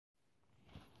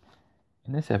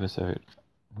In this episode,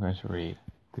 I'm going to read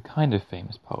The Kind of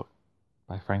Famous Poet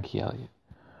by Frankie Elliott,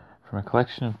 from a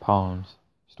collection of poems,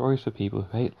 stories for people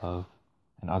who hate love,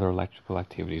 and other electrical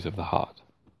activities of the heart.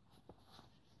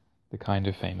 The Kind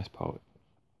of Famous Poet.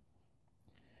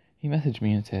 He messaged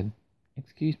me and said,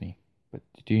 "Excuse me, but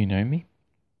do you know me?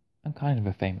 I'm kind of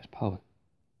a famous poet."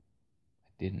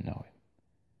 I didn't know him.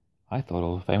 I thought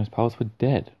all the famous poets were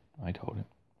dead, I told him.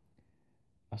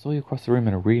 "I saw you across the room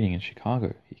at a reading in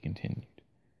Chicago," he continued.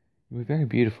 "You were very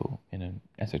beautiful in an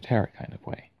esoteric kind of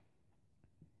way."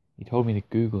 He told me to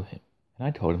Google him, and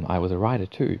I told him I was a writer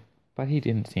too, but he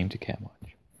didn't seem to care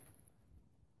much.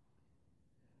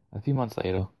 A few months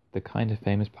later, the Kind of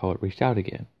Famous Poet reached out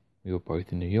again. We were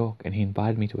both in New York, and he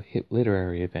invited me to a hip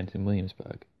literary event in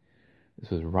Williamsburg. This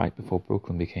was right before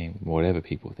Brooklyn became whatever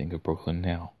people think of Brooklyn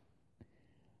now.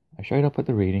 I showed up at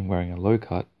the reading wearing a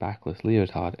low-cut, backless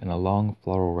leotard and a long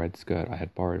floral red skirt I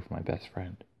had borrowed from my best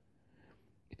friend.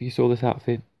 If you saw this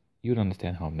outfit, you would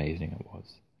understand how amazing it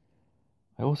was.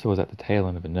 I also was at the tail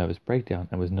end of a nervous breakdown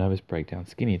and was nervous breakdown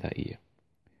skinny that year.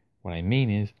 What I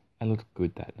mean is, I looked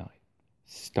good that night.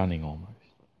 Stunning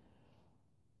almost.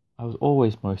 I was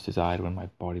always most desired when my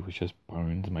body was just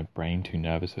bones and my brain too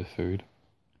nervous for food.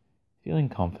 Feeling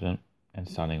confident and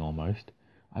stunning almost,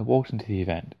 I walked into the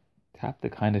event, tapped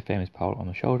the Kind of Famous Poet on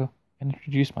the shoulder, and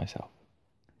introduced myself.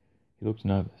 He looked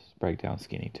nervous, breakdown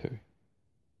skinny too.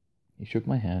 He shook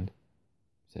my hand,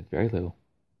 said very little,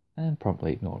 and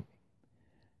promptly ignored me.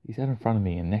 He sat in front of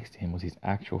me, and next to him was his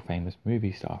actual famous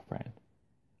movie star friend.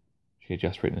 She had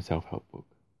just written a self-help book.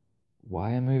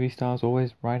 Why are movie stars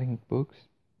always writing books?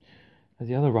 As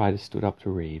the other writers stood up to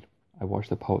read, I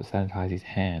watched the poet sanitize his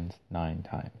hands 9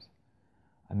 times.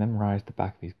 I memorized the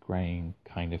back of his graying,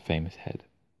 kind of famous head.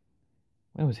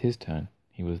 When it was his turn,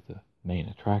 he was the main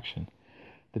attraction.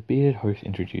 The bearded host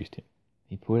introduced him.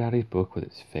 He pulled out his book with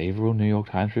its favorable New York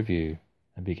Times review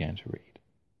and began to read.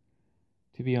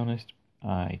 To be honest,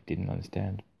 I didn't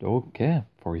understand or care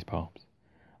for his poems.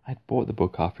 I'd bought the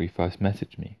book after he first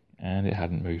messaged me, and it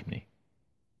hadn't moved me.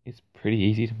 It's pretty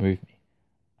easy to move me.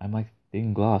 I'm like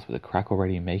thin glass with a crack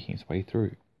already making its way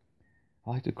through.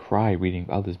 I like to cry reading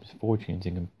others' misfortunes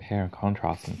and compare and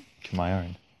contrast them to my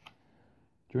own.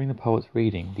 During the poet's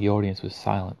reading, the audience was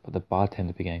silent, but the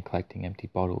bartender began collecting empty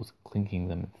bottles, clinking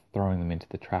them and throwing them into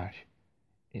the trash.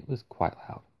 It was quite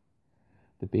loud.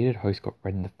 The bearded host got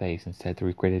red in the face and said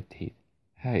through gritted teeth,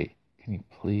 "Hey, can you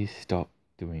please stop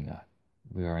doing that?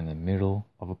 We are in the middle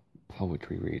of a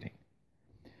poetry reading."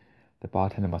 The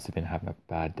bartender must have been having a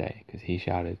bad day, because he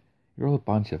shouted, "You're all a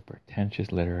bunch of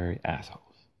pretentious literary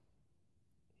assholes."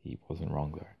 He wasn't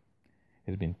wrong, though.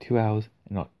 It had been 2 hours,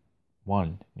 and not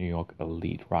one New York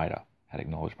elite writer had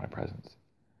acknowledged my presence.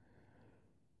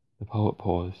 The poet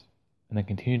paused, and then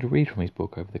continued to read from his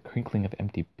book over the crinkling of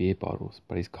empty beer bottles,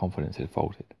 but his confidence had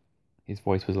faltered. His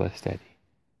voice was less steady.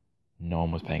 No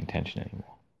one was paying attention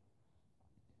anymore.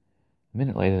 A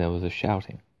minute later there was a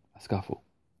shouting, a scuffle,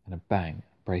 and a bang,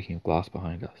 a breaking of glass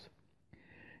behind us.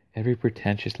 Every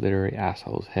pretentious literary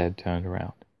asshole's head turned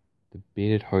around. The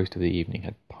bearded host of the evening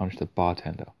had punched the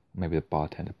bartender, or maybe the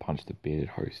bartender punched the bearded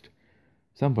host.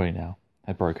 Somebody now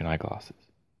had broken eyeglasses.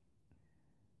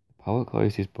 The poet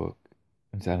closed his book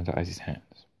and sanitized his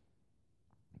hands.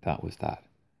 That was that.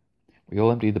 We all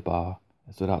emptied the bar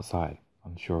and stood outside,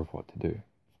 unsure of what to do.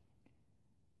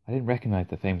 I didn't recognize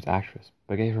the famous actress,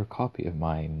 but gave her a copy of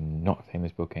my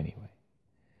not-famous book anyway.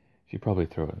 She probably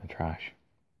threw it in the trash.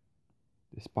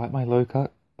 Despite my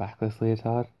low-cut, backless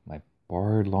leotard, my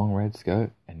borrowed long red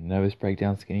skirt, and nervous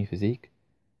breakdown skinny physique,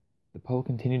 the poet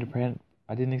continued to pretend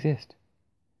I didn't exist.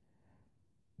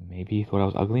 Maybe he thought I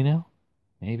was ugly now?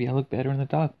 Maybe I look better in the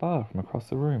dark bar from across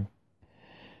the room.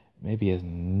 Maybe he has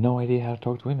no idea how to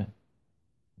talk to women.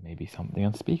 Maybe something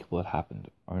unspeakable had happened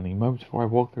only moments before I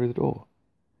walked through the door.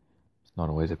 It's not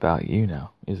always about you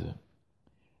now, is it?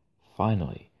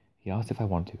 Finally, he asked if I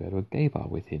wanted to go to a gay bar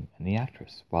with him and the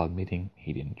actress, while admitting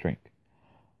he didn't drink.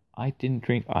 I didn't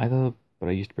drink either, but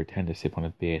I used to pretend to sip on a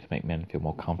beer to make men feel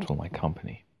more comfortable in my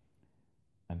company.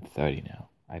 I'm 30 now.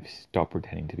 I've stopped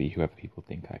pretending to be whoever people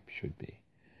think I should be.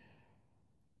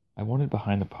 I wandered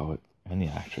behind the poet and the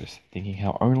actress, thinking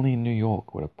how only in New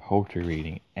York would a poetry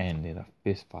reading end in a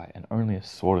fistfight, and only a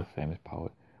sort of famous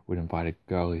poet would invite a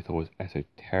girl he thought was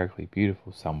esoterically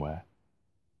beautiful somewhere,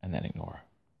 and then ignore her.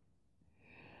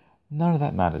 None of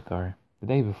that mattered, though. The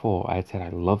day before, I had said I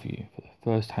love you for the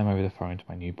first time over the phone to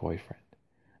my new boyfriend,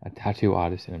 a tattoo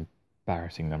artist an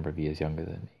embarrassing number of years younger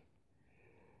than me.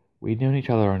 We'd known each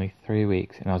other only 3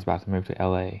 weeks, and I was about to move to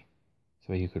LA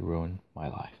so he could ruin my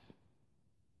life.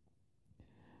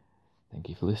 Thank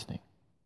you for listening.